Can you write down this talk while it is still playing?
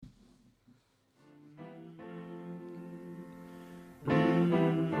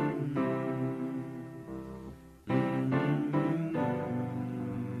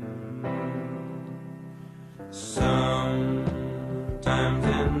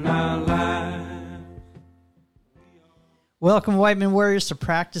Welcome, Whiteman Warriors, to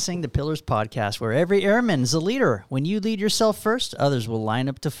Practicing the Pillars podcast, where every airman is a leader. When you lead yourself first, others will line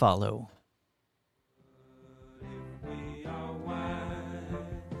up to follow.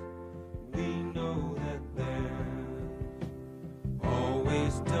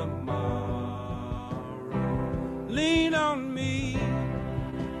 Lean on me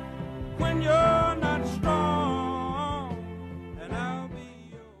when you're not strong, and I'll be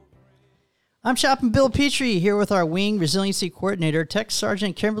your friend. I'm Chaplain Bill Petrie, here with our Wing Resiliency Coordinator, Tech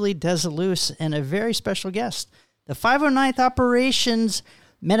Sergeant Kimberly Desalus, and a very special guest, the 509th Operations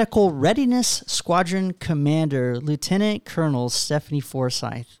Medical Readiness Squadron Commander, Lieutenant Colonel Stephanie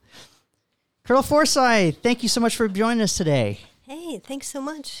Forsythe. Colonel Forsythe, thank you so much for joining us today. Hey, thanks so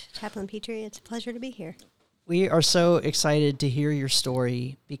much, Chaplain Petrie. It's a pleasure to be here. We are so excited to hear your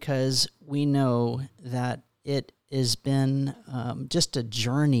story because we know that it has been just a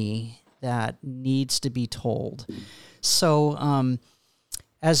journey that needs to be told. So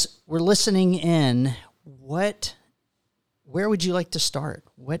as we're listening in, where would you like to start?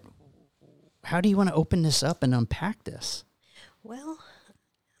 How do you want to open this up and unpack this? Well,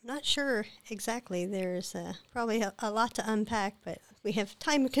 I'm not sure exactly. There's probably a lot to unpack, but we have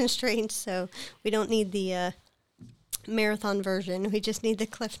time constraints, so we don't need the marathon version. We just need the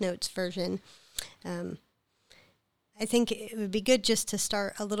Cliff Notes version. I think it would be good just to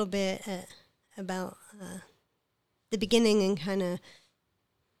start a little bit about the beginning and kind of,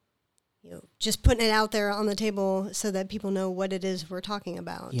 just putting it out there on the table so that people know what it is we're talking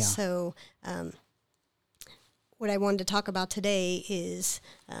about. Yeah. So what I wanted to talk about today is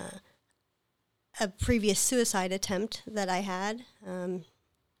a previous suicide attempt that I had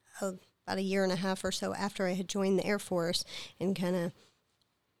about a year and a half or so after I had joined the Air Force, and kind of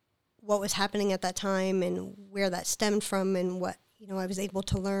what was happening at that time and where that stemmed from, and what I was able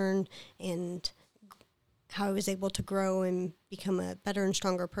to learn, and how I was able to grow and become a better and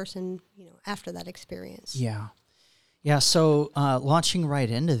stronger person after that experience. Yeah. So launching right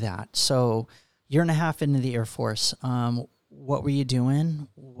into that. So year and a half into the Air Force, what were you doing?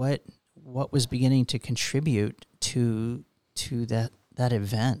 What was beginning to contribute to that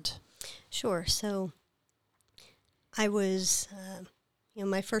event? Sure. So I was,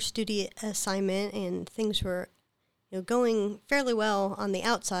 my first duty assignment, and things were, going fairly well on the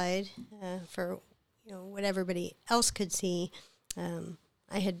outside for, what everybody else could see.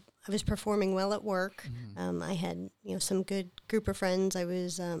 I was performing well at work. Mm-hmm. I had, some good group of friends. I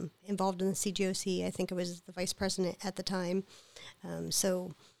was involved in the CGOC. I think I was the vice president at the time.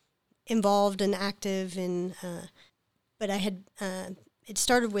 So involved and active, and but I had it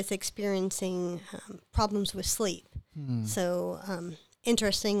started with experiencing problems with sleep. So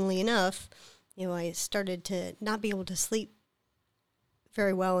interestingly enough, I started to not be able to sleep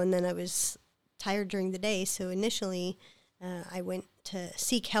very well, and then I was tired during the day. So initially, I went to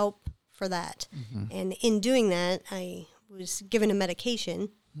seek help for that. Mm-hmm. And in doing that, I was given a medication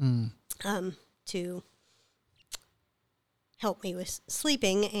to help me with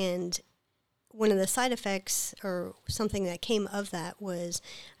sleeping. And one of the side effects, or something that came of that, was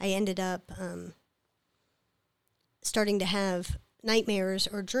I ended up starting to have nightmares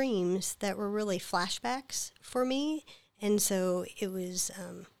or dreams that were really flashbacks for me. And so it was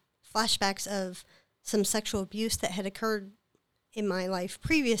flashbacks of some sexual abuse that had occurred in my life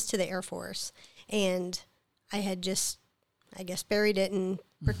previous to the Air Force. And I had just, I guess, buried it and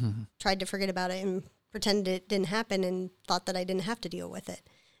tried to forget about it and pretended it didn't happen, and thought that I didn't have to deal with it.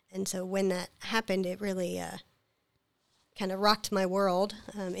 And so when that happened, it really kind of rocked my world,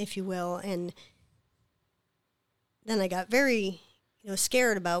 if you will. And then I got very,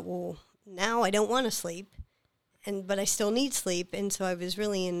 scared about, well, now I don't want to sleep, but I still need sleep. And so I was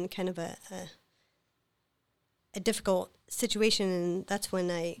really in kind of a difficult situation, and that's when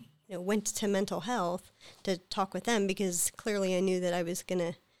I went to mental health to talk with them, because clearly I knew that I was going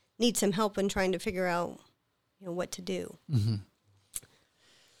to need some help in trying to figure out what to do. Mm-hmm.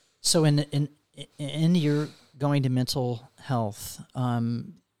 So in your going to mental health,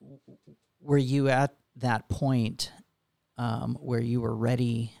 were you at that point where you were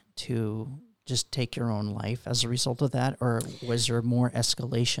ready to just take your own life as a result of that, or was there more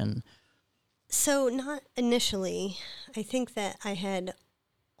escalation? So not initially. I think that I had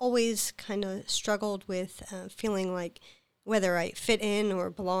always kind of struggled with feeling like whether I fit in or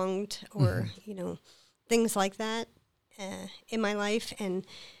belonged, or, things like that in my life. And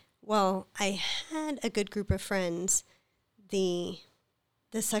while I had a good group of friends, the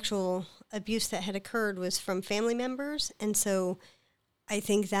sexual abuse that had occurred was from family members. And so I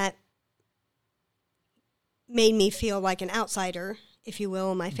think that made me feel like an outsider, if you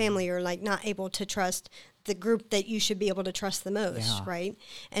will, in my family, or like not able to trust the group that you should be able to trust the most, Yeah. right?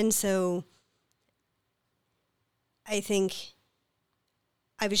 And so I think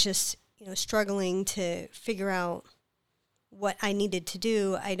I was just, struggling to figure out what I needed to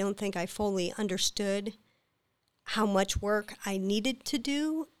do. I don't think I fully understood how much work I needed to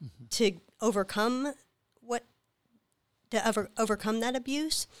do to overcome overcome that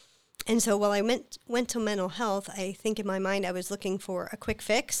abuse. And so while I went to mental health, I think in my mind I was looking for a quick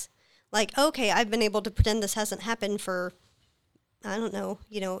fix. Like, okay, I've been able to pretend this hasn't happened for, I don't know,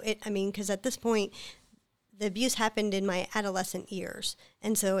 because at this point, the abuse happened in my adolescent years.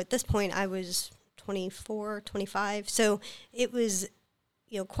 And so at this point, I was 24, 25. So it was,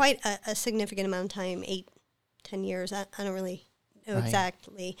 quite a significant amount of time, 8, 10 years. I don't really know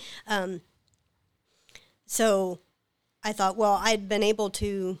exactly. So I thought, well, I'd been able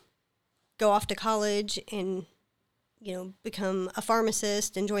to go off to college and, become a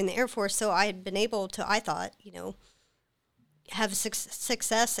pharmacist and join the Air Force. So I had been able to, I thought, have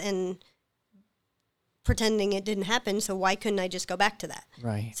success and pretending it didn't happen, so why couldn't I just go back to that?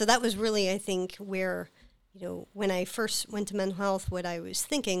 Right. So that was really, I think, where, when I first went to mental health, what I was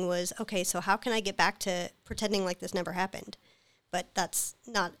thinking was, okay, so how can I get back to pretending like this never happened? But that's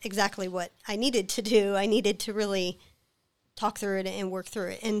not exactly what I needed to do. I needed to really talk through it and work through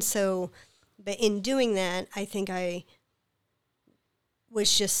it. And so, but in doing that, I think I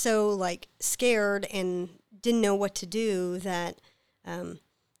was just so, scared and didn't know what to do that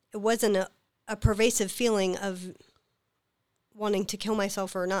it wasn't a pervasive feeling of wanting to kill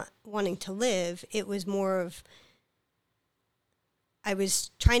myself or not wanting to live. It was more of I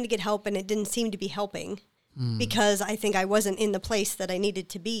was trying to get help and it didn't seem to be helping because I think I wasn't in the place that I needed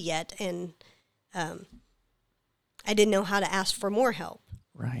to be yet, and I didn't know how to ask for more help.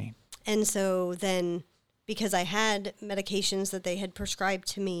 Right. And so then, because I had medications that they had prescribed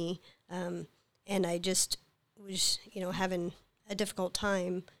to me, and I just was, having a difficult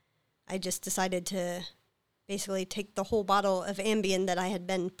time, I just decided to basically take the whole bottle of Ambien that I had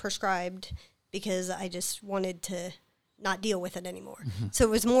been prescribed because I just wanted to not deal with it anymore. Mm-hmm. So it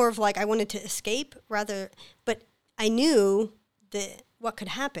was more of I wanted to escape but I knew what could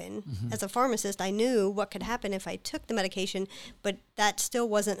happen. Mm-hmm. As a pharmacist, I knew what could happen if I took the medication, but that still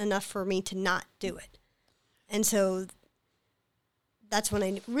wasn't enough for me to not do it. And so that's when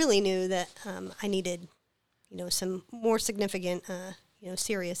I really knew that I needed, some more significant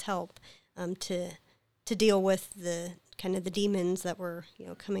serious help to deal with the kind of the demons that were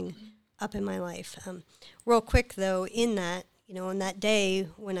coming up in my life. Real quick though, in that on that day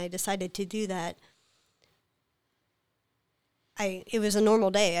when I decided to do that, it was a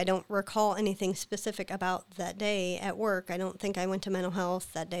normal day. I don't recall anything specific about that day at work. I don't think I went to mental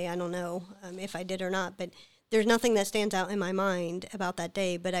health that day. I don't know if I did or not, but there's nothing that stands out in my mind about that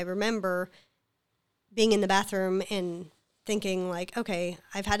day. But I remember being in the bathroom and thinking okay,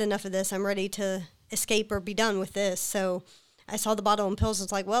 I've had enough of this. I'm ready to escape or be done with this. So I saw the bottle and pills.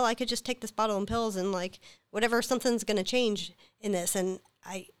 It's well, I could just take this bottle and pills and whatever, something's going to change in this. And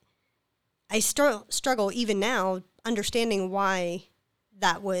I struggle even now understanding why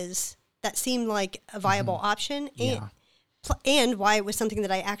that seemed like a viable option and why it was something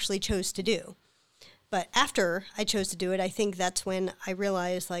that I actually chose to do. But after I chose to do it, I think that's when I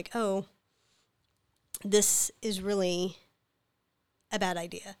realized oh, this is really a bad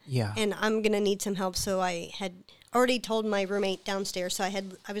idea. Yeah. And I'm going to need some help. So I had already told my roommate downstairs. So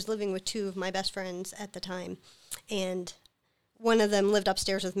I was living with two of my best friends at the time, and one of them lived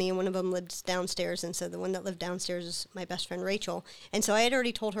upstairs with me and one of them lived downstairs. And so the one that lived downstairs is my best friend, Rachel. And so I had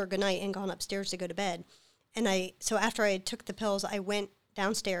already told her goodnight and gone upstairs to go to bed. And so after I took the pills, I went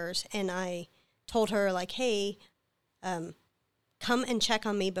downstairs and I told her hey, come and check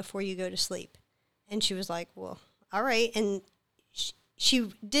on me before you go to sleep. And she was like, well, all right. And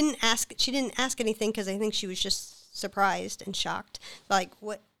she didn't ask anything because I think she was just surprised and shocked.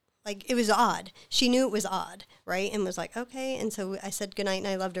 What? It was odd. She knew it was odd, right? And was okay. And so I said goodnight and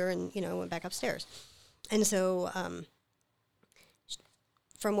I loved her and, went back upstairs. And so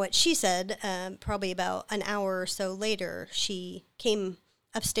from what she said, probably about an hour or so later, she came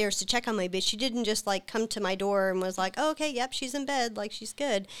upstairs to check on me, but she didn't just come to my door and was oh, okay, yep, she's in bed, she's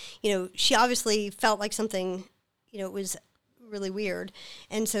good. She obviously felt like something, it was really weird.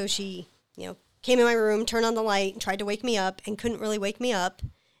 And so she, came in my room, turned on the light and tried to wake me up and couldn't really wake me up.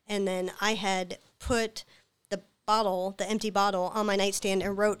 And then I had put the empty bottle on my nightstand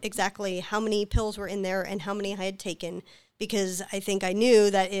and wrote exactly how many pills were in there and how many I had taken, because I think I knew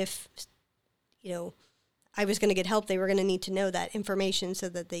that if, I was going to get help, they were going to need to know that information so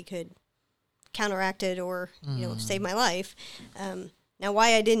that they could counteract it or, save my life. Now,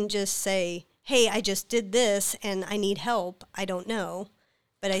 why I didn't just say, hey, I just did this and I need help. I don't know.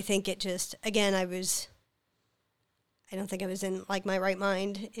 But I think it just, again, I don't think I was in like my right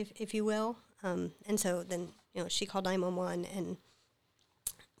mind, if you will. And so then, she called 911 and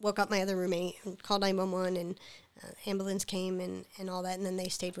woke up my other roommate and called 911 and ambulance came and all that. And then they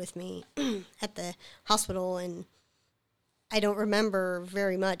stayed with me at the hospital. And I don't remember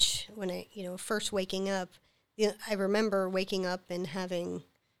very much when I, first waking up. I remember waking up and having,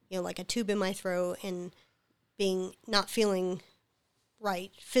 like a tube in my throat and not feeling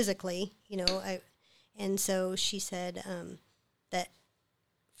right physically, and so she said that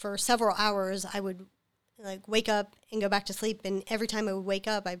for several hours I would like wake up and go back to sleep, and every time I would wake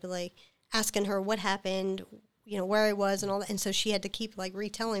up I'd be like asking her what happened, where I was and all that, and so she had to keep like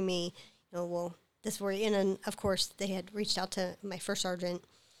retelling me, well, this is where you're in, and of course they had reached out to my first sergeant,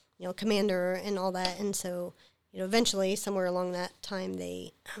 commander and all that, and so eventually somewhere along that time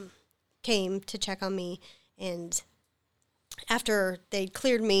they came to check on me, and after they'd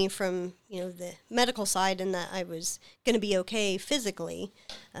cleared me from, the medical side and that I was going to be okay physically,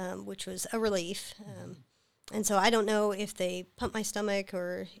 which was a relief. And so I don't know if they pumped my stomach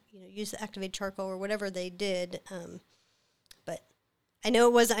or, used the activated charcoal or whatever they did. But I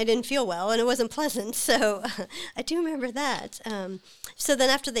know I didn't feel well and it wasn't pleasant. So I do remember that. So then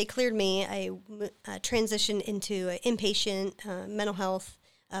after they cleared me, I transitioned into an inpatient mental health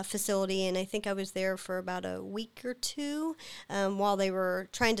facility, and I think I was there for about a week or two while they were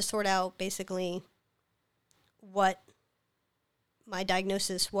trying to sort out basically what my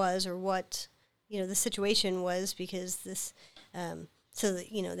diagnosis was or what the situation was, because this so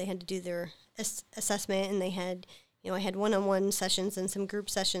that they had to do their assessment, and they had I had one-on-one sessions and some group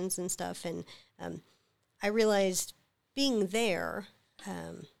sessions and stuff, and I realized being there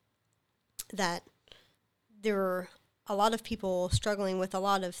that there were a lot of people struggling with a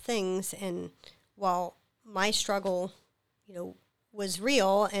lot of things, and while my struggle, was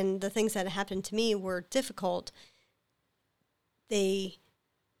real and the things that happened to me were difficult, they,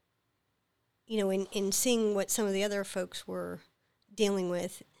 in seeing what some of the other folks were dealing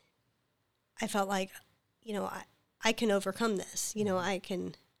with, I felt like, I can overcome this. I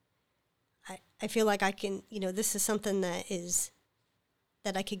feel like I can, this is something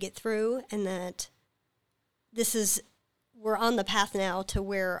that I could get through, and that we're on the path now to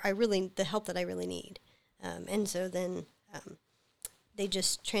where the help that I really need. And so then they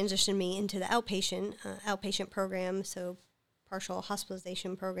just transitioned me into the outpatient program, so partial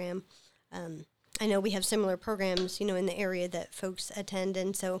hospitalization program. I know we have similar programs, in the area that folks attend,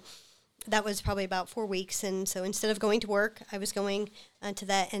 and so that was probably about 4 weeks. And so instead of going to work, I was going to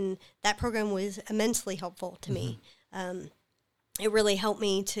that, and that program was immensely helpful to me. It really helped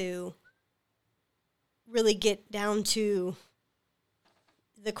me to really get down to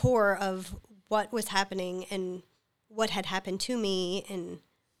the core of what was happening and what had happened to me and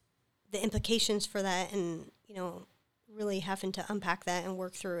the implications for that, and, really having to unpack that and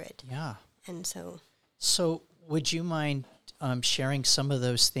work through it. Yeah. And so would you mind sharing some of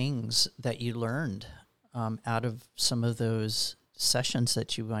those things that you learned out of some of those sessions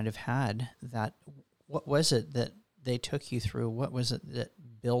that you might have had? What was it that they took you through? What was it that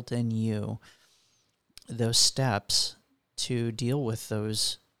built in you those steps to deal with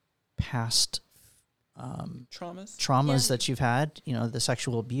those past traumas that you've had, the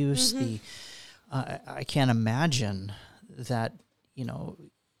sexual abuse, I can't imagine that,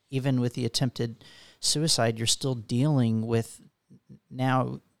 even with the attempted suicide, you're still dealing with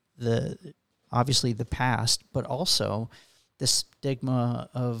now obviously the past, but also the stigma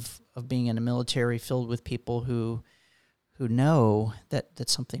of being in a military filled with people who know that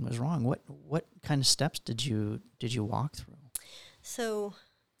something was wrong. What kind of steps did you walk through? So,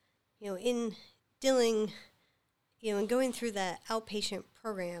 in dealing, and going through that outpatient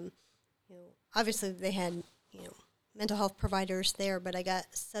program, obviously they had, mental health providers there, but I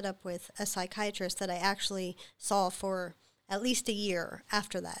got set up with a psychiatrist that I actually saw for at least a year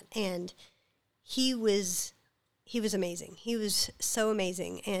after that. And he was amazing. He was so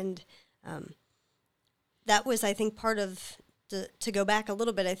amazing. And that was, I think, part of to go back a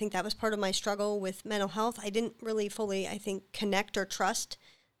little bit, I think that was part of my struggle with mental health. I didn't really fully, I think, connect or trust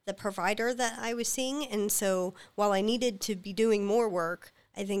the provider that I was seeing. And so while I needed to be doing more work,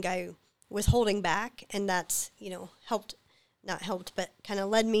 I think I was holding back, and that's, not helped, but kind of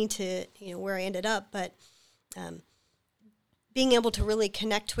led me to, where I ended up. But being able to really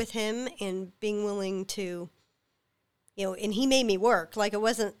connect with him and being willing to, and he made me work. Like it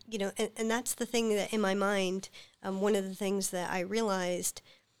wasn't, and that's the thing that in my mind, one of the things that I realized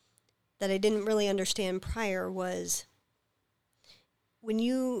that I didn't really understand prior was when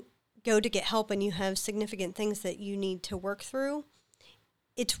you go to get help and you have significant things that you need to work through,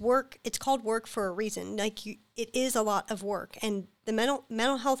 it's work. It's called work for a reason. Like it is a lot of work, and the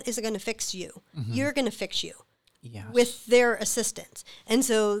mental health isn't going to fix you. Mm-hmm. You're going to fix you Yes. with their assistance. And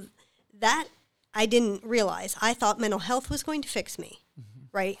so that I didn't realize. I thought mental health was going to fix me. Mm-hmm.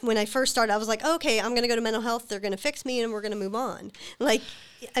 Right? When I first started, I was like, okay, I'm going to go to mental health. They're going to fix me, and we're going to move on. Like,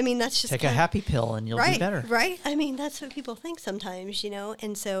 I mean, that's just take a happy pill, and you'll right, be better. Right? I mean, that's what people think sometimes,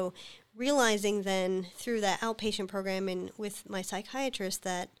 And so realizing then through that outpatient program and with my psychiatrist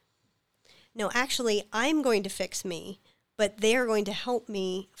that, no, actually, I'm going to fix me, but they're going to help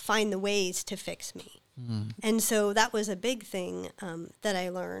me find the ways to fix me. Mm. And so that was a big thing that I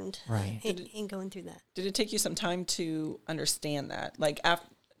learned in going through that. Did it take you some time to understand that? Like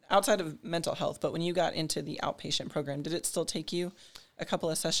outside of mental health, but when you got into the outpatient program, did it still take you a couple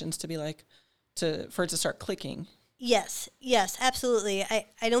of sessions to be like, for it to start clicking? Yes, absolutely.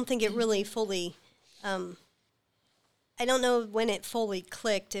 I don't think it really fully, I don't know when it fully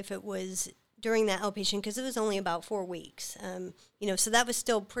clicked, if it was during that outpatient, because it was only about 4 weeks. So that was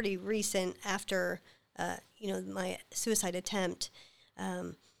still pretty recent after, my suicide attempt.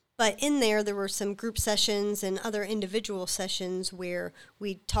 But in there were some group sessions and other individual sessions where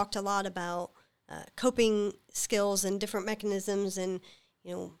we talked a lot about coping skills and different mechanisms, and,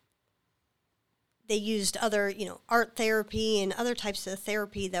 they used other, art therapy and other types of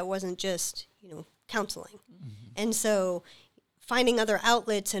therapy that wasn't just, counseling. Mm-hmm. And so finding other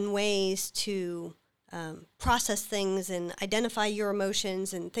outlets and ways to process things and identify your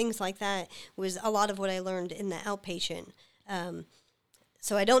emotions and things like that was a lot of what I learned in the outpatient.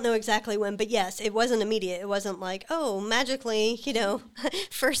 So I don't know exactly when, but yes, it wasn't immediate. It wasn't like, oh, magically,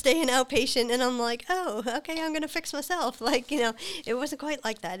 first day in outpatient, and I'm like, oh, okay, I'm going to fix myself. Like, it wasn't quite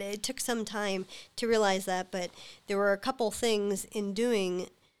like that. It took some time to realize that, but there were a couple things in doing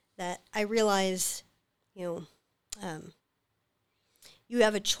that I realized, you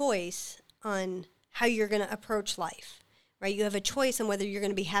have a choice on how you're going to approach life, right? You have a choice on whether you're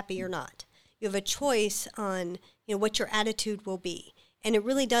going to be happy or not. You have a choice on, what your attitude will be. And it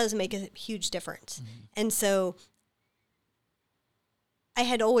really does make a huge difference. Mm-hmm. And so I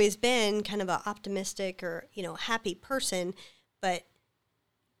had always been kind of an optimistic or, happy person, but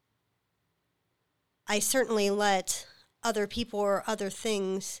I certainly let other people or other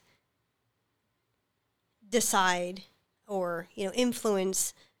things decide or,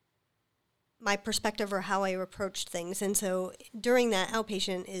 influence my perspective or how I approached things. And so during that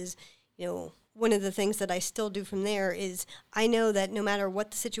outpatient is, one of the things that I still do from there is I know that no matter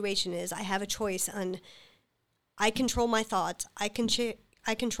what the situation is, I have a choice on, I control my thoughts, I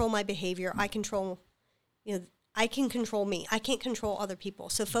control my behavior, I control, I can control me. I can't control other people.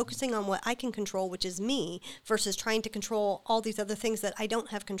 So focusing on what I can control, which is me, versus trying to control all these other things that I don't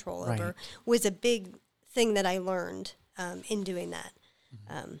have control over, was a big thing that I learned in doing that.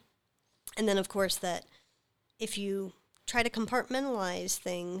 Mm-hmm. And then, of course, that if you try to compartmentalize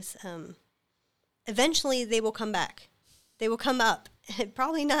things, eventually they will come back. They will come up,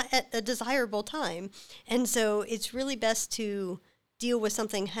 probably not at a desirable time. And so it's really best to deal with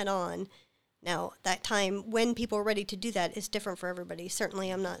something head on. Now, that time when people are ready to do that is different for everybody. Certainly,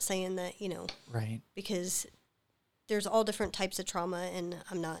 I'm not saying that, right, because there's all different types of trauma, and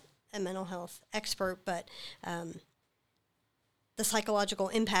I'm not a mental health expert, but the psychological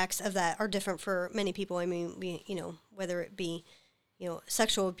impacts of that are different for many people. I mean, whether it be,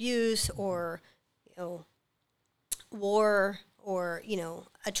 sexual abuse or, war or,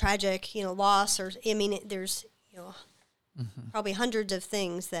 a tragic, loss, or, there's, mm-hmm. probably hundreds of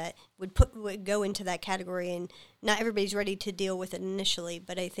things that would go into that category, and not everybody's ready to deal with it initially.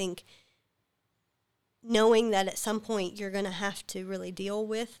 But I think knowing that at some point you're going to have to really deal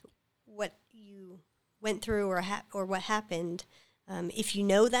with what you went through or what happened, if you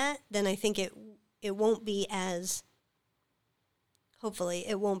know that, then I think it won't be as, hopefully,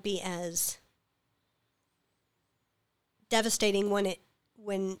 it won't be as devastating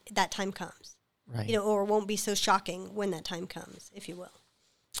when that time comes. Right. Or won't be so shocking when that time comes, if you will.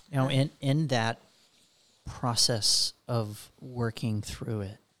 Now, in that process of working through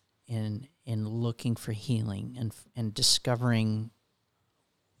it, in looking for healing and discovering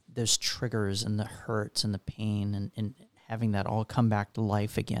those triggers and the hurts and the pain and having that all come back to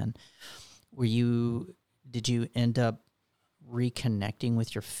life again, did you end up reconnecting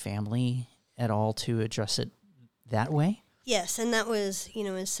with your family at all to address it that way? Yes, and that was,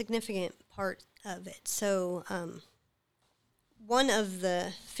 a significant part of it. So one of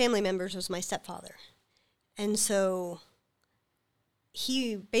the family members was my stepfather. And so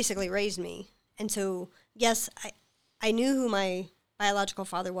he basically raised me. And so, yes, I knew who my biological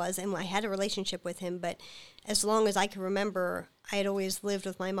father was, and I had a relationship with him, but as long as I can remember, I had always lived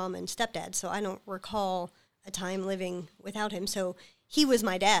with my mom and stepdad, so I don't recall a time living without him. So he was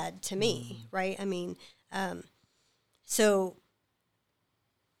my dad to me, right? I mean, so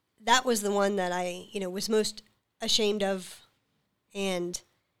that was the one that I, was most ashamed of, and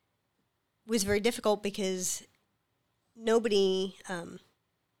was very difficult because nobody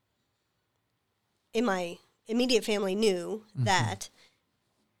in my immediate family knew that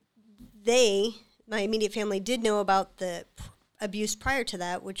my immediate family did know about the abuse prior to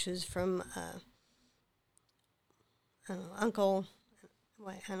that, which was from uncle.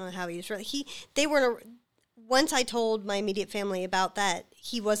 I don't know how he was. They weren't. Once I told my immediate family about that,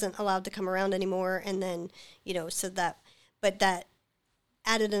 he wasn't allowed to come around anymore, and then but that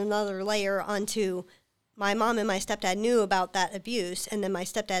added another layer onto my mom and my stepdad knew about that abuse, and then my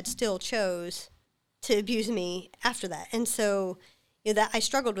stepdad still chose to abuse me after that. And so, that I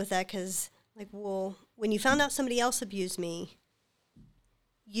struggled with that because, when you found out somebody else abused me,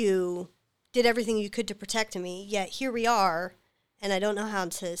 you did everything you could to protect me, yet here we are, and I don't know how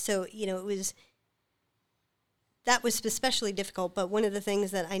to. So, that was especially difficult, but one of the things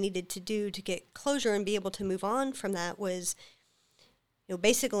that I needed to do to get closure and be able to move on from that was,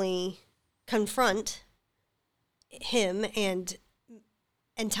 basically confront him and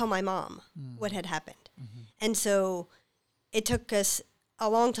tell my mom what had happened. Mm-hmm. And so it took us a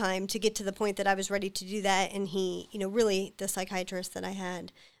long time to get to the point that I was ready to do that. And he, really, the psychiatrist that I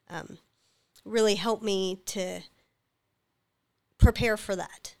had really helped me to prepare for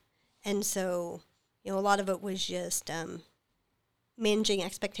that. And so, a lot of it was just managing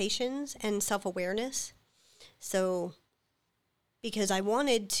expectations and self-awareness. So because I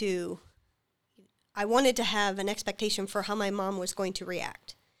wanted to have an expectation for how my mom was going to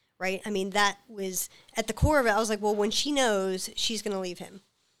react, right? I mean, that was at the core of it. I was like, well, when she knows, she's going to leave him.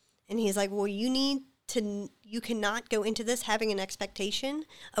 And he's like, well, you cannot go into this having an expectation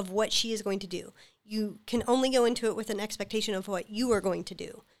of what she is going to do. You can only go into it with an expectation of what you are going to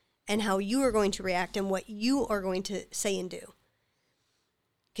do and how you are going to react and what you are going to say and do.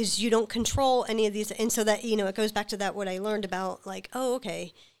 Because you don't control any of these. And so that, it goes back to that, what I learned about,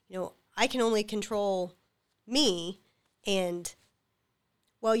 okay, I can only control me, and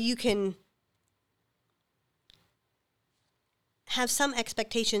while you can have some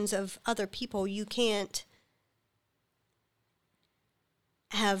expectations of other people, you can't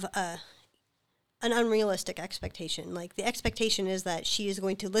have an unrealistic expectation. Like, the expectation is that she is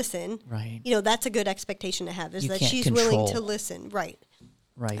going to listen. Right. That's a good expectation to have, is that she's control. willing to listen. Right.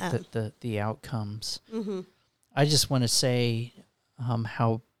 Right. The outcomes. Mm-hmm. I just want to say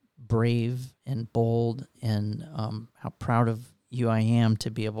how brave and bold and how proud of you I am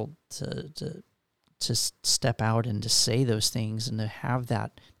to be able to step out and to say those things and to have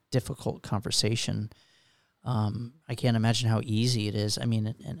that difficult conversation. I can't imagine how easy it is. I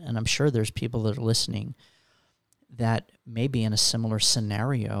mean, and I'm sure there's people that are listening that may be in a similar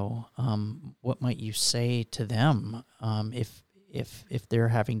scenario. What might you say to them if they're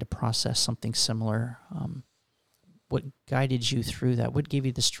having to process something similar? What guided you through that? What gave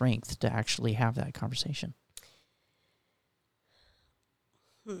you the strength to actually have that conversation?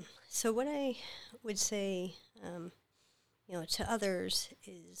 So what I would say, to others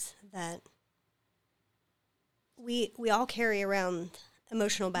is that we all carry around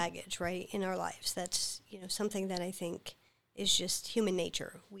emotional baggage, right, in our lives. That's, something that I think is just human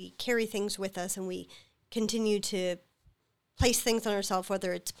nature. We carry things with us, and we continue to place things on ourselves,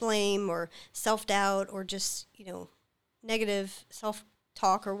 whether it's blame or self-doubt or just, negative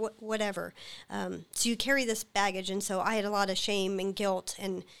self-talk or whatever. So you carry this baggage, and so I had a lot of shame and guilt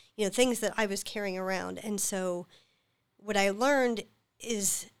and, things that I was carrying around. And so what I learned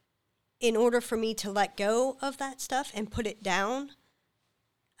is, in order for me to let go of that stuff and put it down,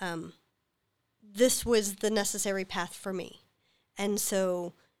 this was the necessary path for me. And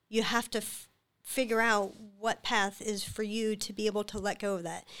so you have to figure out what path is for you to be able to let go of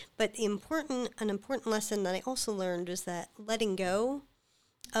that. But an important lesson that I also learned is that letting go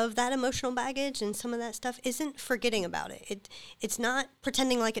of that emotional baggage and some of that stuff isn't forgetting about it. It's not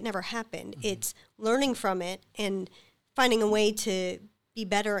pretending like it never happened. Mm-hmm. It's learning from it and finding a way to be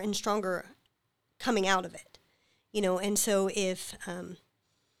better and stronger coming out of it. And so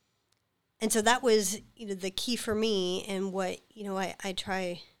and so that was, the key for me, and what, I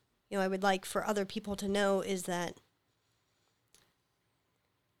try, I would like for other people to know is that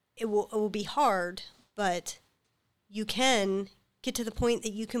it will be hard, but you can get to the point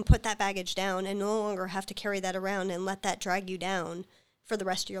that you can put that baggage down and no longer have to carry that around and let that drag you down for the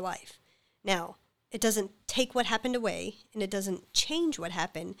rest of your life. Now, it doesn't take what happened away, and it doesn't change what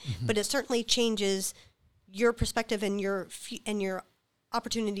happened, but it certainly changes your perspective and your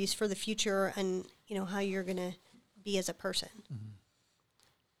opportunities for the future, and how you're going to be as a person.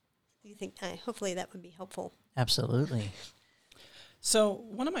 You think hopefully that would be helpful. Absolutely. So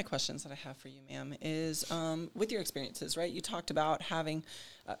one of my questions that I have for you, ma'am, is with your experiences, right? You talked about having,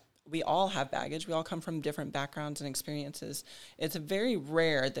 we all have baggage. We all come from different backgrounds and experiences. It's very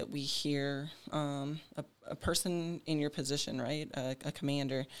rare that we hear a person in your position, right, a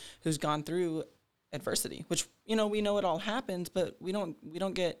commander who's gone through adversity, which, we know it all happens, but we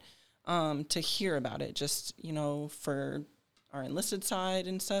don't get to hear about it just, for our enlisted side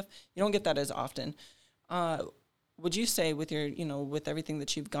and stuff. You don't get that as often. Would you say with your, with everything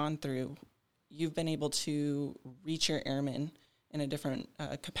that you've gone through, you've been able to reach your airmen in a different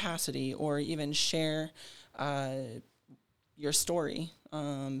capacity, or even share your story,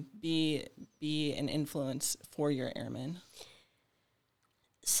 be an influence for your airmen?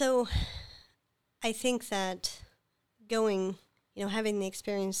 So I think that having the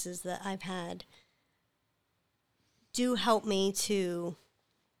experiences that I've had do help me to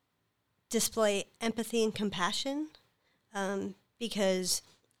display empathy and compassion, because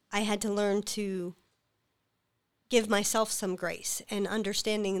I had to learn to give myself some grace and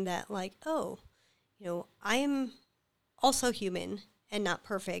understanding that, I am also human and not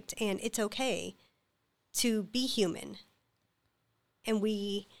perfect, and it's okay to be human. And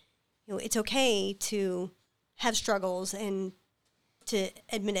it's okay to have struggles and to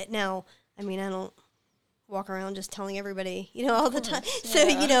admit it. Now, I don't walk around just telling everybody, all the time. Yeah. So,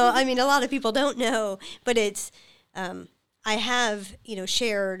 a lot of people don't know, but it's, I have,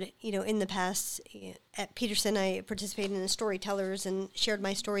 shared, in the past at Peterson, I participated in the storytellers and shared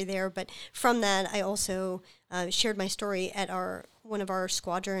my story there. But from that, I also shared my story at one of our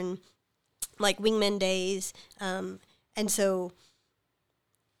squadron, wingman days. And so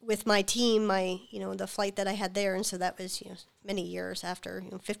with my team, the flight that I had there, and so that was, many years after,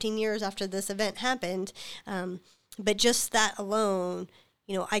 15 years after this event happened. But just that alone,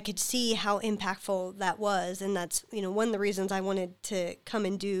 I could see how impactful that was. And that's, one of the reasons I wanted to come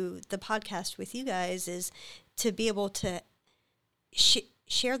and do the podcast with you guys, is to be able to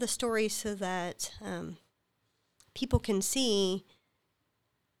share the story so that people can see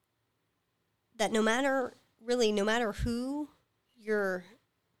that no matter who you're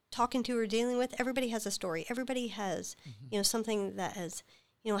talking to or dealing with, everybody has a story. Everybody has, something that has,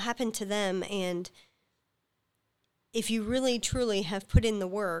 happened to them. And if you really, truly have put in the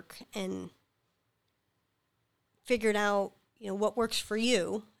work and figured out, what works for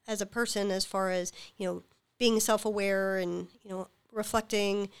you as a person, as far as, being self-aware and,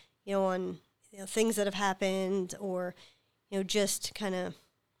 reflecting, on, things that have happened, or, just kind of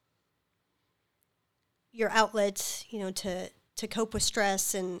your outlets, to cope with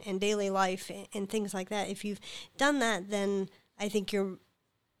stress and daily life and things like that. If you've done that, then I think you're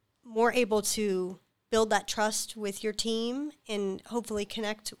more able to build that trust with your team and hopefully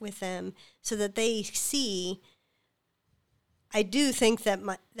connect with them so that they see. I do think that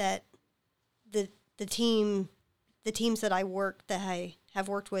the teams that I have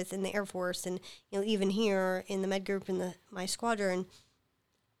worked with in the Air Force, and even here in the Med Group in my squadron,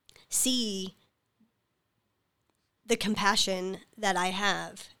 see the compassion that I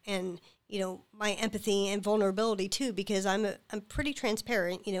have, and my empathy and vulnerability too, because I'm pretty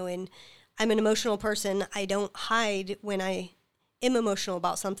transparent, and I'm an emotional person. I don't hide when I am emotional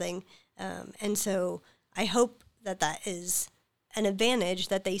about something, and so I hope that is an advantage,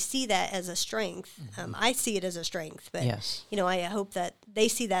 that they see that as a strength. I see it as a strength, but Yes. I hope that they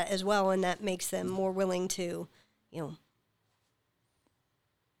see that as well, and that makes them more willing to,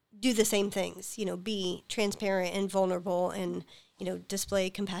 do the same things, be transparent and vulnerable, and, display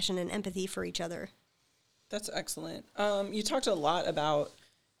compassion and empathy for each other. That's excellent. You talked a lot about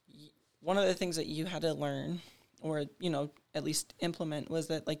one of the things that you had to learn, or, at least implement, was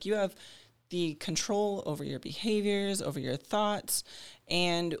that, you have the control over your behaviors, over your thoughts.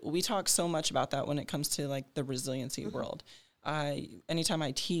 And we talk so much about that when it comes to, the resiliency world. Anytime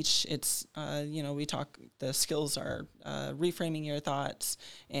I teach, it's, we talk, the skills are reframing your thoughts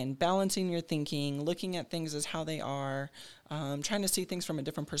and balancing your thinking, looking at things as how they are, trying to see things from a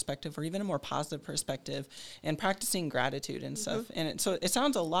different perspective, or even a more positive perspective, and practicing gratitude and stuff. And so it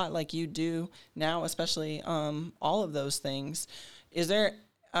sounds a lot like you do now, especially all of those things. Is there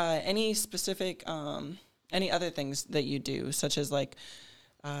any specific, any other things that you do, such as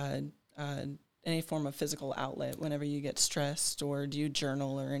any form of physical outlet whenever you get stressed, or do you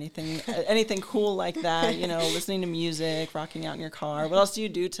journal or anything cool like that? Listening to music, rocking out in your car. What else do you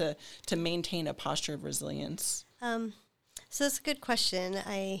do to maintain a posture of resilience? So that's a good question.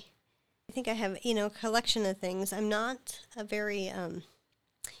 I think I have, a collection of things. I'm not a very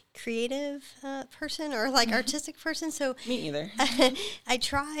creative person or artistic person. So me either. I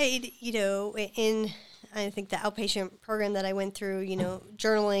tried, in I think the outpatient program that I went through,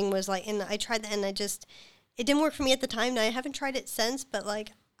 journaling was and I tried that and it didn't work for me at the time. And I haven't tried it since, but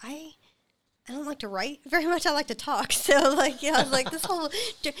I don't like to write very much. I like to talk. So this whole,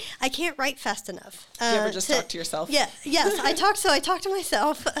 I can't write fast enough. You ever just talk to yourself? Yeah. Yes. I talk to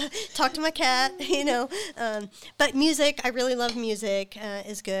myself, talk to my cat, but music, I really love music,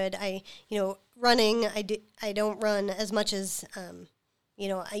 is good. Running, I don't run as much as,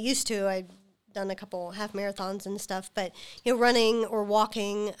 I used to. I've done a couple half marathons and stuff, but, running or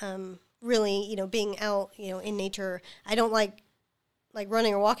walking, really, being out, in nature. I don't like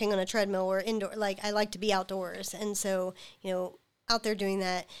running or walking on a treadmill or indoor. I like to be outdoors. And so, out there doing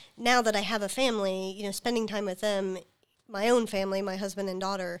that. Now that I have a family, spending time with them, my own family, my husband and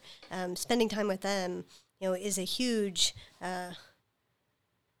daughter, spending time with them, is a huge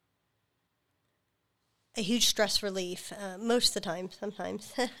stress relief most of the time.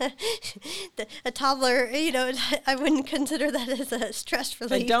 Sometimes a toddler, I wouldn't consider that as a stress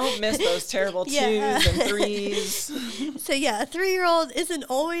relief. I don't miss those terrible 2s and 3s. So a 3-year-old isn't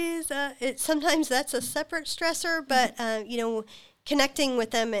always. Sometimes that's a separate stressor, but connecting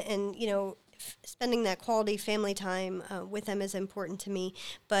with them and spending that quality family time with them is important to me.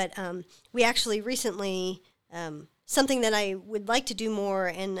 But we actually recently. Something that I would like to do more,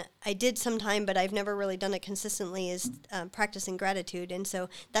 and I did sometime, but I've never really done it consistently, is practicing gratitude. And so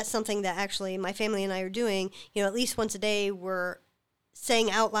that's something that actually my family and I are doing. At least once a day, we're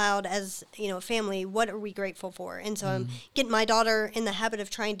saying out loud as, a family, what are we grateful for? And so I'm getting my daughter in the habit of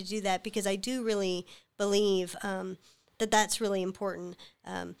trying to do that, because I do really believe that that's really important.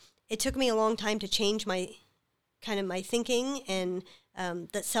 It took me a long time to change my thinking and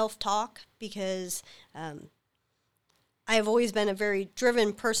that self-talk, because I have always been a very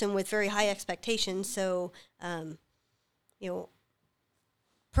driven person with very high expectations. So,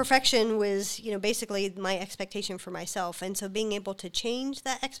 perfection was, basically my expectation for myself. And so being able to change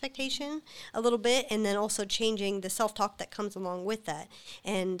that expectation a little bit, and then also changing the self-talk that comes along with that.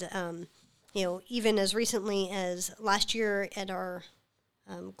 And, even as recently as last year at our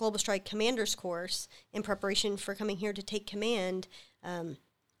Global Strike Commanders course, in preparation for coming here to take command,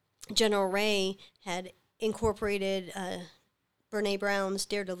 General Ray had incorporated Brene Brown's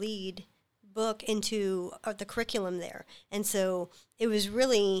Dare to Lead book into the curriculum there. And so it was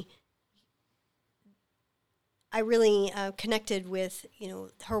really, I really connected with,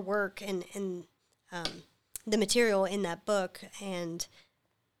 her work and the material in that book, and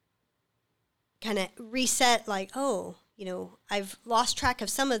kind of reset I've lost track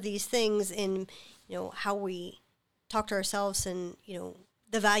of some of these things in, how we talk to ourselves, and,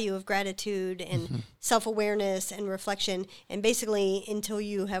 the value of gratitude and self-awareness and reflection. And basically, until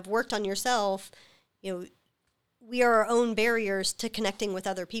you have worked on yourself, we are our own barriers to connecting with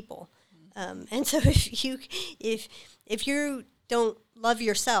other people. And so if you don't love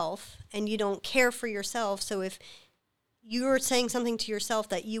yourself and you don't care for yourself, so if you're saying something to yourself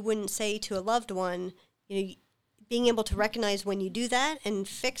that you wouldn't say to a loved one, being able to recognize when you do that and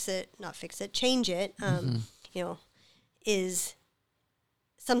change it, is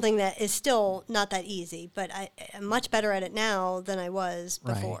something that is still not that easy, but I'm much better at it now than I was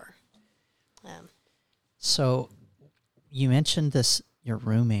before. Right. So you mentioned your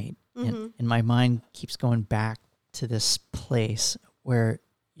roommate, and my mind keeps going back to this place where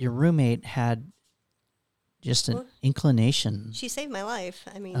your roommate had just an inclination. She saved my life.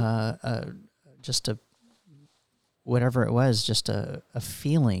 I mean, whatever it was, just a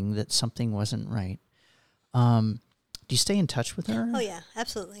feeling that something wasn't right. Do you stay in touch with her? Oh, yeah,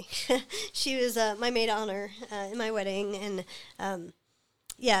 absolutely. She was my maid of honor in my wedding. And,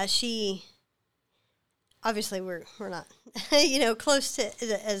 she, obviously we're not, close to,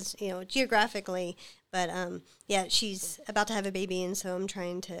 as, geographically. But, she's about to have a baby, and so I'm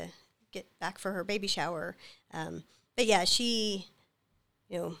trying to get back for her baby shower. But, she,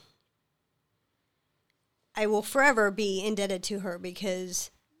 I will forever be indebted to her, because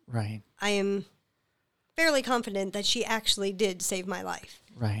I am fairly confident that she actually did save my life.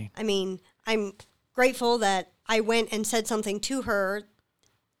 Right. I mean, I'm grateful that I went and said something to her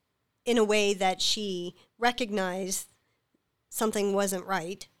in a way that she recognized something wasn't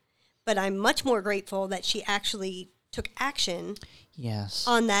right, but I'm much more grateful that she actually took action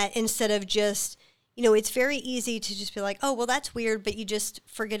on that, instead of just it's very easy to just be like, oh, well, that's weird, but you just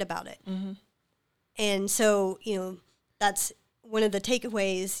forget about it. Mm-hmm. And so, that's one of the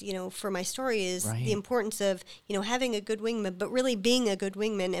takeaways, for my story is Right. the importance of, having a good wingman, but really being a good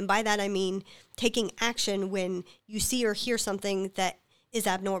wingman. And by that, I mean taking action when you see or hear something that is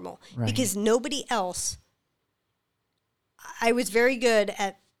abnormal. Right. Because nobody else, I was very good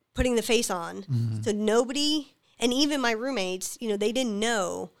at putting the face on. Mm-hmm. So nobody, and even my roommates, they didn't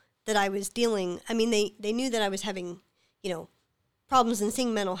know that I was dealing. I mean, they knew that I was having, problems and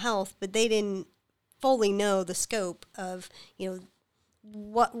seeing mental health, but they didn't fully know the scope of,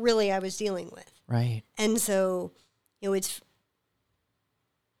 what really I was dealing with. Right. And so,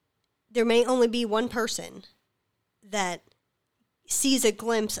 there may only be one person that sees a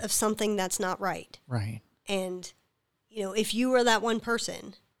glimpse of something that's not right. Right. And, if you are that one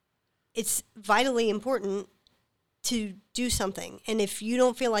person, it's vitally important to do something. And if you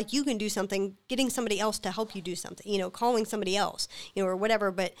don't feel like you can do something, getting somebody else to help you do something, calling somebody else, or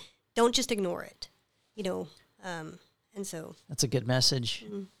whatever, but don't just ignore it, and so. That's a good message.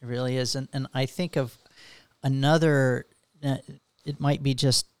 Mm-hmm. It really is. And I think of another, it might be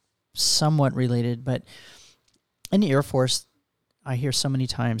just somewhat related, but in the Air Force, I hear so many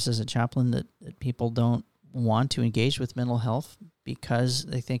times as a chaplain that people don't want to engage with mental health because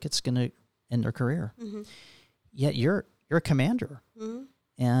they think it's going to end their career. Mm-hmm. Yet you're a commander, Mm-hmm.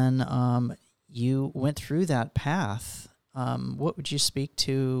 and you went through that path. What would you speak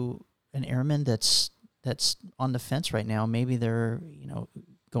to an airman that's on the fence right now? Maybe they're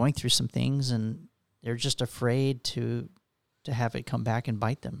going through some things and they're just afraid to have it come back and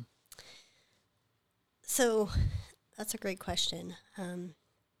bite them. So that's a great question.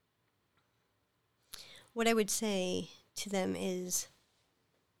 What I would say to them is,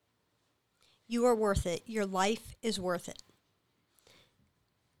 you are worth it. Your life is worth it.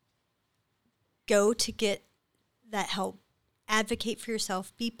 Go to get that help. Advocate for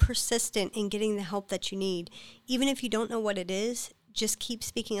yourself. Be persistent in getting the help that you need. Even if you don't know what it is, just keep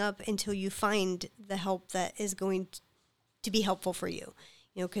speaking up until you find the help that is going to be helpful for you.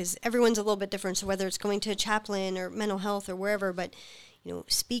 Because everyone's a little bit different. So whether it's going to a chaplain or mental health or wherever, but,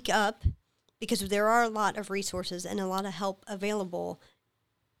 speak up, because there are a lot of resources and a lot of help available.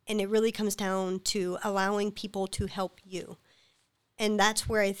 And it really comes down to allowing people to help you. And that's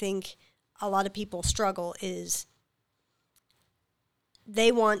where I think a lot of people struggle, is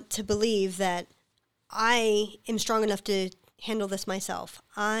they want to believe that I am strong enough to handle this myself.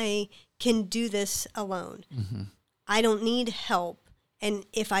 I can do this alone. Mm-hmm. I don't need help. And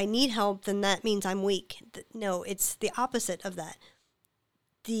if I need help, then that means I'm weak. No, it's the opposite of that.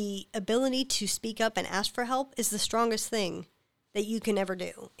 The ability to speak up and ask for help is the strongest thing that you can ever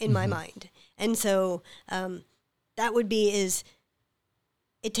do, in my mind. And so that would be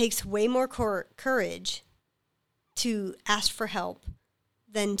it takes way more courage to ask for help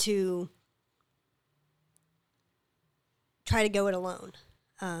than to try to go it alone.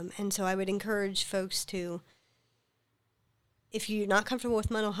 And so I would encourage folks to, if you're not comfortable with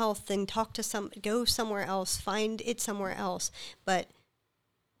mental health, then go somewhere else, find it somewhere else. But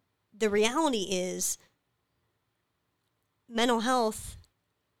the reality is, mental health,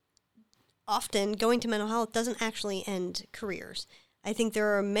 often going to mental health doesn't actually end careers. I think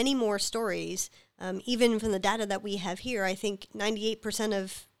there are many more stories, even from the data that we have here. I think 98%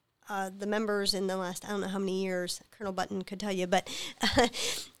 of the members in the last, I don't know how many years, Colonel Button could tell you, but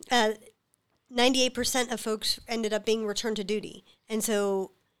 98% of folks ended up being returned to duty. And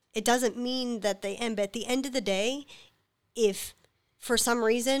so it doesn't mean that they end, but at the end of the day, if for some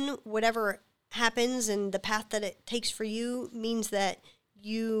reason, whatever happens and the path that it takes for you means that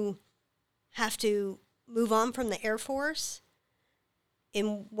you have to move on from the Air Force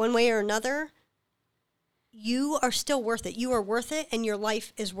in one way or another, you are still worth it. You are worth it, and your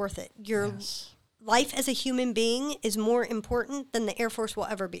life is worth it. Your life as a human being is more important than the Air Force will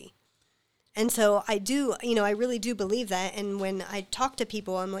ever be. And so I really do believe that. And when I talk to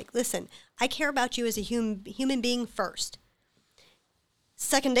people, I'm like, listen, I care about you as a human being first.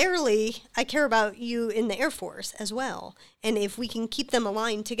 Secondarily, I care about you in the Air Force as well. And if we can keep them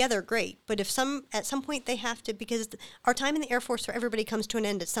aligned together, great. But if at some point they have to, because our time in the Air Force for everybody comes to an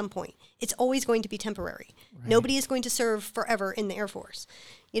end at some point. It's always going to be temporary. Right. Nobody is going to serve forever in the Air Force.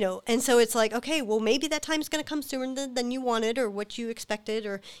 And so it's like, okay, well, maybe that time's going to come sooner than you wanted or what you expected,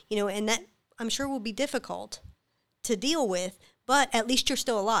 or, and that I'm sure will be difficult to deal with, but at least you're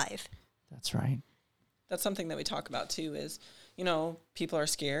still alive. That's right. That's something that we talk about too, is, people are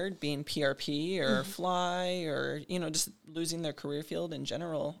scared being PRP or fly or, just losing their career field in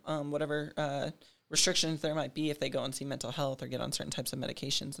general, whatever restrictions there might be if they go and see mental health or get on certain types of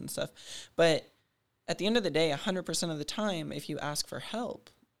medications and stuff. But at the end of the day, 100% of the time, if you ask for help,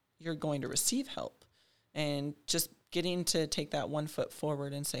 you're going to receive help. And just getting to take that 1 foot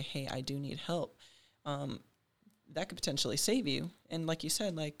forward and say, hey, I do need help, that could potentially save you. And like you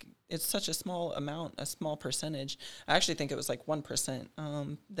said, like, it's such a small amount, a small percentage. I actually think it was like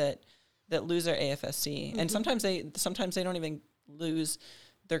 1% that lose their AFSC. And sometimes they don't even lose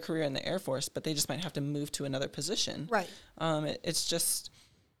their career in the Air Force, but they just might have to move to another position. Right. It's just,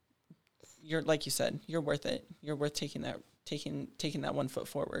 you're, like you said, you're worth it. You're worth taking that 1 foot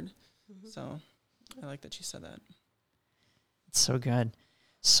forward. So I like that you said that. It's so good.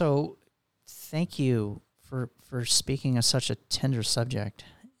 So thank you for speaking of such a tender subject.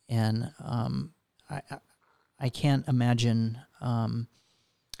 And I can't imagine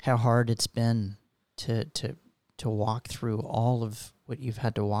how hard it's been to walk through all of what you've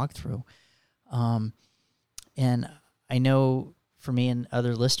had to walk through. And I know for me and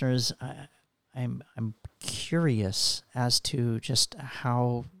other listeners, I'm curious as to just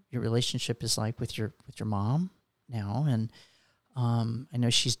how your relationship is like with your mom now, and I know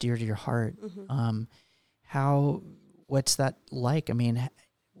she's dear to your heart. What's that like? I mean,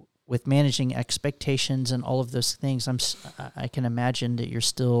 with managing expectations and all of those things, I can imagine that you're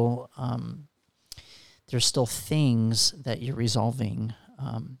still there's still things that you're resolving.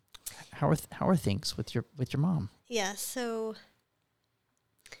 How are things with your mom? Yeah, so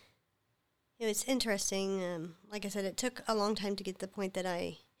it's interesting. Like I said, it took a long time to get to the point that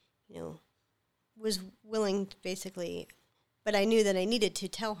I, was willing to basically, but I knew that I needed to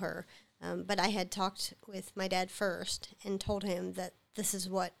tell her. But I had talked with my dad first and told him that this is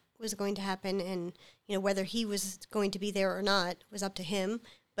what was going to happen, and whether he was going to be there or not was up to him.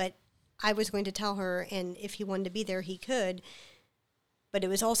 But I was going to tell her, and if he wanted to be there, he could. But it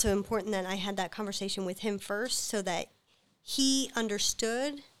was also important that I had that conversation with him first so that he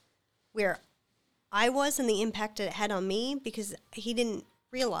understood where I was and the impact that it had on me, because he didn't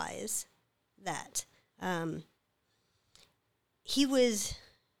realize that. He's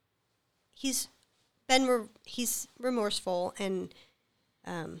remorseful, and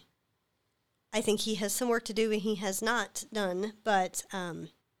I think he has some work to do and he has not done. But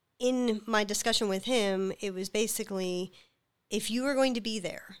in my discussion with him, it was basically, if you are going to be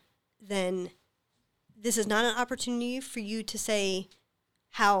there, then this is not an opportunity for you to say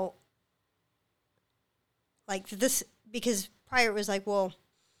how, like this, because prior it was like, well,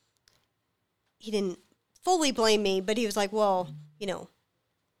 he didn't fully blame me, but he was like, well,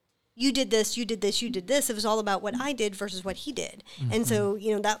 you did this, you did this, you did this. It was all about what I did versus what he did. And so,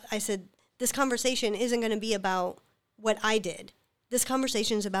 that I said, this conversation isn't going to be about what I did. This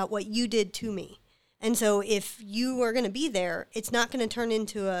conversation is about what you did to me. And so if you are going to be there, it's not going to turn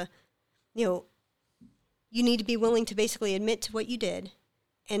into a, you need to be willing to basically admit to what you did.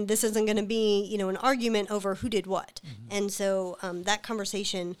 And this isn't going to be, an argument over who did what. And so that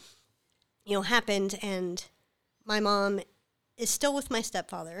conversation, happened, and my mom is still with my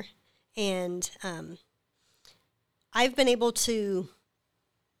stepfather. And I've been able to,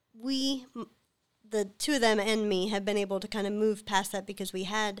 the two of them and me have been able to kind of move past that because we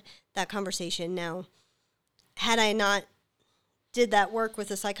had that conversation. Now, had I not did that work with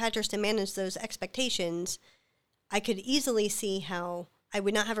a psychiatrist and managed those expectations, I could easily see how I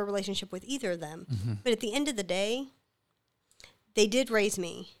would not have a relationship with either of them. But at the end of the day, they did raise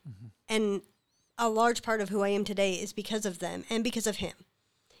me. And a large part of who I am today is because of them and because of him.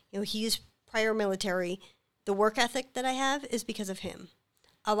 He's prior military. The work ethic that I have is because of him.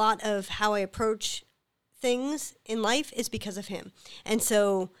 A lot of how I approach things in life is because of him. And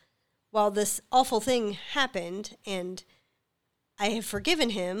so while this awful thing happened and I have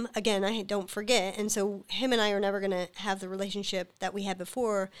forgiven him, again, I don't forget. And so him and I are never going to have the relationship that we had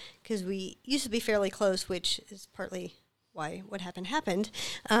before, because we used to be fairly close, which is partly why what happened.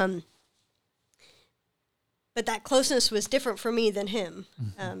 But that closeness was different for me than him.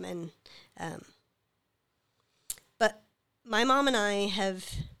 But my mom and I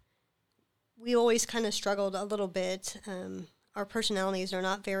we always kind of struggled a little bit. Our personalities are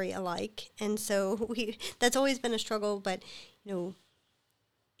not very alike. And so that's always been a struggle. But,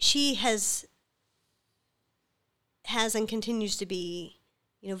 she has and continues to be,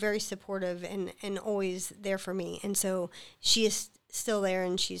 very supportive and always there for me. And so she is still there,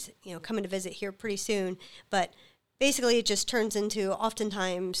 and she's, coming to visit here pretty soon. But basically it just turns into,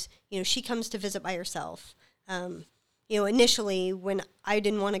 oftentimes, she comes to visit by herself. Initially when I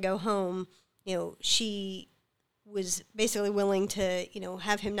didn't want to go home, she was basically willing to,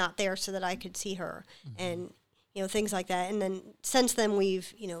 have him not there so that I could see her and, things like that. And then since then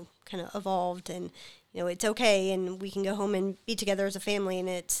we've, kind of evolved, and, it's okay, and we can go home and be together as a family, and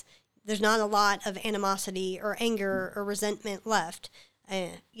it's there's not a lot of animosity or anger or resentment left,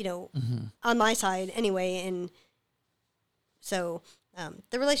 on my side anyway. And so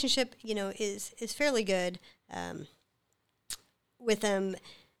the relationship, is fairly good with them.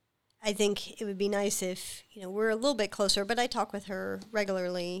 I think it would be nice if, we're a little bit closer, but I talk with her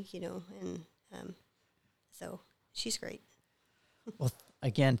regularly, and so she's great. Well,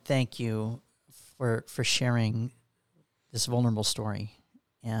 again, thank you for sharing this vulnerable story,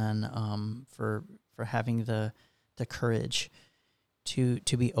 and for having the courage to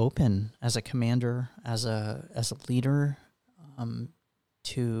be open as a commander, as a leader,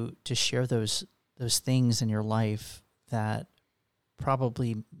 to share those things in your life that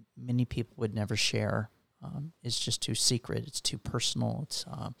probably many people would never share. It's just too secret. It's too personal.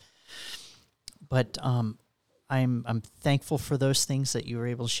 But I'm thankful for those things that you were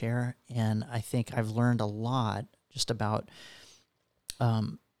able to share, and I think I've learned a lot just about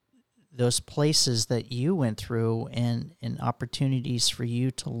those places that you went through and opportunities for you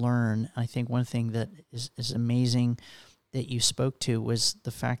to learn. I think one thing that is amazing that you spoke to was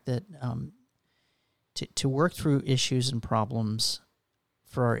the fact that to work through issues and problems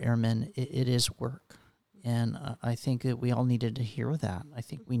for our airmen, it is work. And I think that we all needed to hear that. I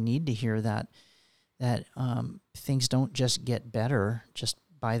think we need to hear that things don't just get better just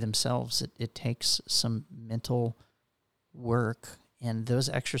by themselves. It takes some mental work, and those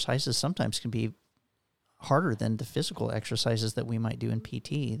exercises sometimes can be harder than the physical exercises that we might do in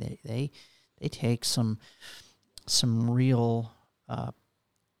PT. They take some real,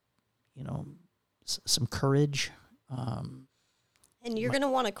 some courage. And you're going to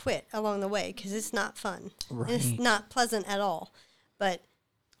want to quit along the way because it's not fun. Right. It's not pleasant at all. But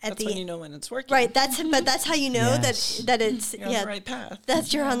that's when you know when it's working. Right. That's how you know Yes. that it's you're on the right path.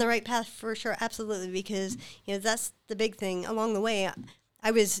 You're on the right path for sure. Absolutely. Because, that's the big thing along the way.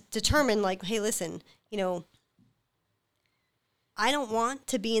 I was determined, like, hey, listen, I don't want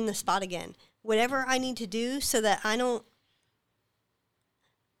to be in the spot again. Whatever I need to do so that I don't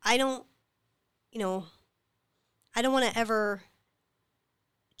want to ever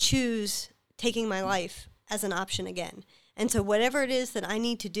choose taking my life as an option again. And so whatever it is that I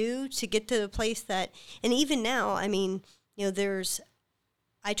need to do to get to the place that, and even now, I mean,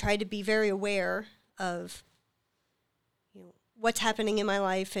 I try to be very aware of, what's happening in my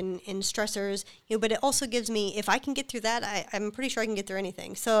life and stressors, but it also gives me, if I can get through that, I'm pretty sure I can get through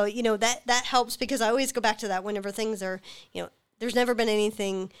anything. So, that helps because I always go back to that whenever things are, there's never been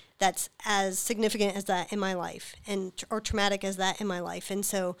anything that's as significant as that in my life or traumatic as that in my life. And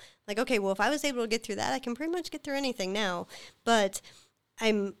so, like, okay, well, if I was able to get through that, I can pretty much get through anything now. But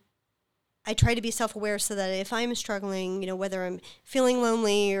I try to be self-aware so that if I'm struggling, whether I'm feeling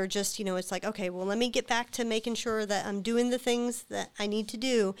lonely or just, it's like, okay, well, let me get back to making sure that I'm doing the things that I need to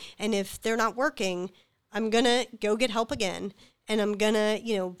do. And if they're not working, I'm going to go get help again. And I'm going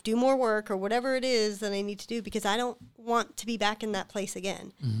to, do more work or whatever it is that I need to do because I don't want to be back in that place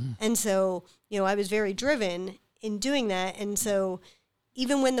again. Mm-hmm. And so, I was very driven in doing that. And so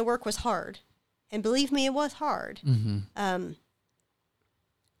even when the work was hard, and believe me, it was hard, mm-hmm.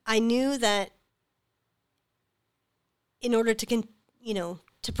 I knew that in order to,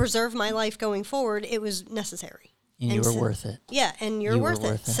 to preserve my life going forward, it was necessary. And you were worth it. Yeah, and you're worth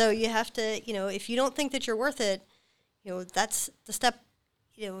it. So you have to, if you don't think that you're worth it, that's the step,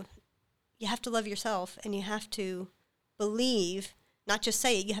 you have to love yourself and you have to believe, not just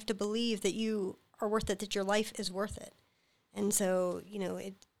say it, you have to believe that you are worth it, that your life is worth it. And so,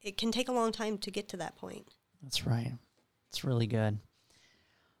 it can take a long time to get to that point. That's right. It's really good.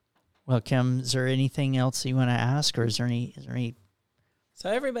 Well, Kim, is there anything else you want to ask, or is there any? So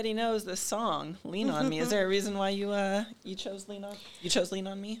everybody knows this song, "Lean on Me." Is there a reason why you chose "Lean on"? You chose "Lean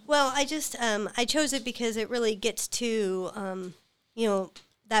on Me"? Well, I just I chose it because it really gets to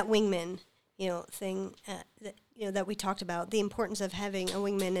that wingman thing that we talked about, the importance of having a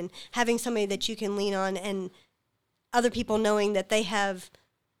wingman and having somebody that you can lean on, and other people knowing that they have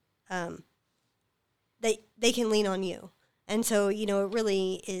they can lean on you. And so, it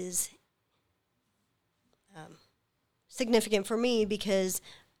really is significant for me because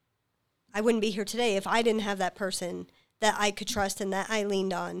I wouldn't be here today if I didn't have that person that I could trust and that I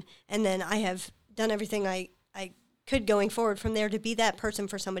leaned on. And then I have done everything I could going forward from there to be that person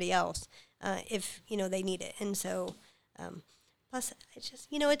for somebody else if, they need it. And so, plus, it's just,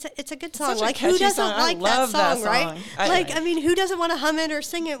 it's a good song. Such like, a catchy who doesn't song. like that song, right? I mean, who doesn't want to hum it or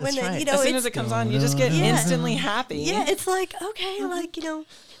sing it when, right. As soon as it comes on, you just get instantly happy. Yeah, it's like, okay, like,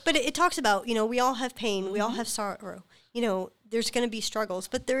 but it talks about, we all have pain, we all have sorrow. There's going to be struggles,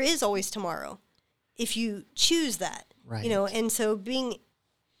 but there is always tomorrow if you choose that. Right. And so being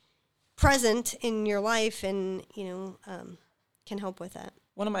present in your life, and can help with that.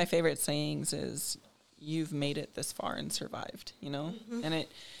 One of my favorite sayings is, "You've made it this far and survived." And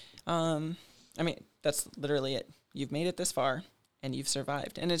it, that's literally it. You've made it this far and you've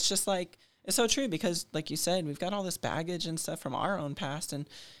survived, and it's just like, it's so true, because like you said, we've got all this baggage and stuff from our own past, and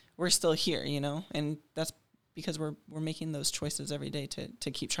we're still here, and that's because we're making those choices every day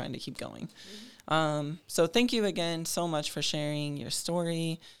to keep trying to keep going. So thank you again so much for sharing your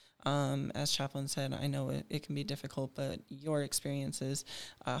story. As Chaplain said, I know it can be difficult, but your experiences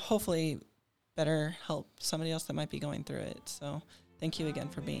hopefully better help somebody else that might be going through it. So thank you again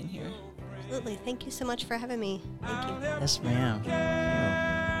for being here. Absolutely. Thank you so much for having me. Thank you. Yes, ma'am.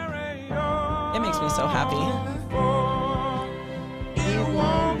 It makes me so happy.